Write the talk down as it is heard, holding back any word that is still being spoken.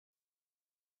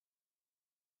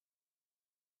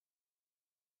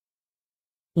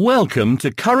Welcome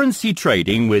to Currency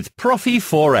Trading with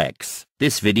Profiforex.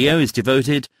 This video is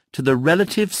devoted to the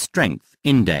Relative Strength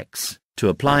Index. To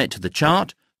apply it to the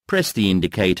chart, press the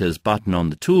Indicators button on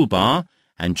the toolbar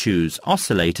and choose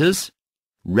Oscillators,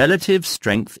 Relative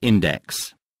Strength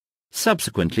Index.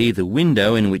 Subsequently, the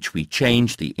window in which we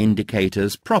change the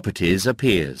indicator's properties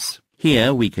appears.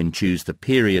 Here we can choose the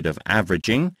period of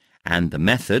averaging and the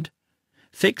method,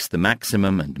 fix the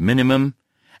maximum and minimum,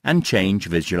 and change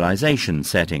visualization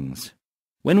settings.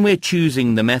 When we're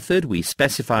choosing the method, we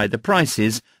specify the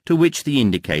prices to which the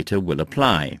indicator will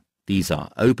apply. These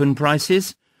are open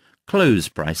prices, close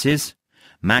prices,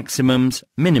 maximums,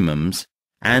 minimums,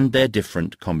 and their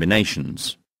different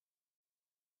combinations.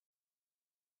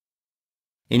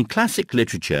 In classic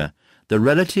literature, the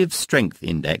relative strength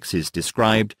index is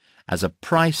described as a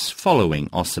price-following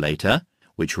oscillator,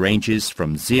 which ranges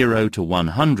from 0 to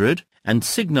 100 and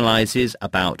signalizes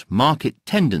about market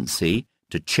tendency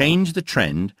to change the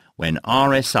trend when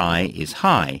RSI is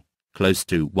high, close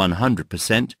to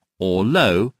 100%, or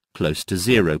low, close to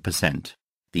 0%.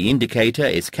 The indicator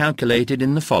is calculated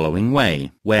in the following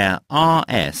way, where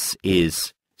RS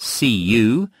is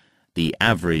CU, the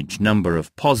average number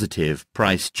of positive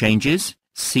price changes,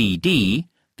 CD,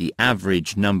 the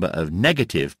average number of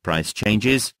negative price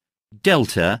changes,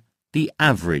 delta, the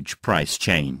average price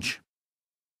change.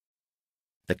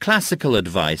 The classical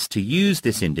advice to use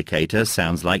this indicator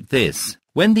sounds like this.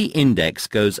 When the index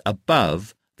goes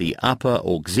above the upper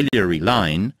auxiliary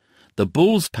line, the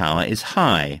bull's power is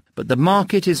high, but the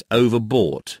market is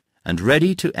overbought and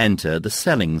ready to enter the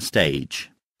selling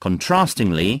stage.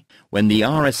 Contrastingly, when the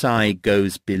RSI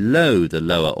goes below the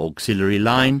lower auxiliary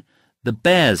line, the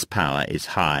bear's power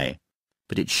is high,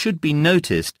 but it should be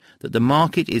noticed that the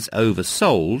market is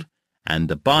oversold and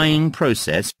the buying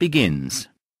process begins.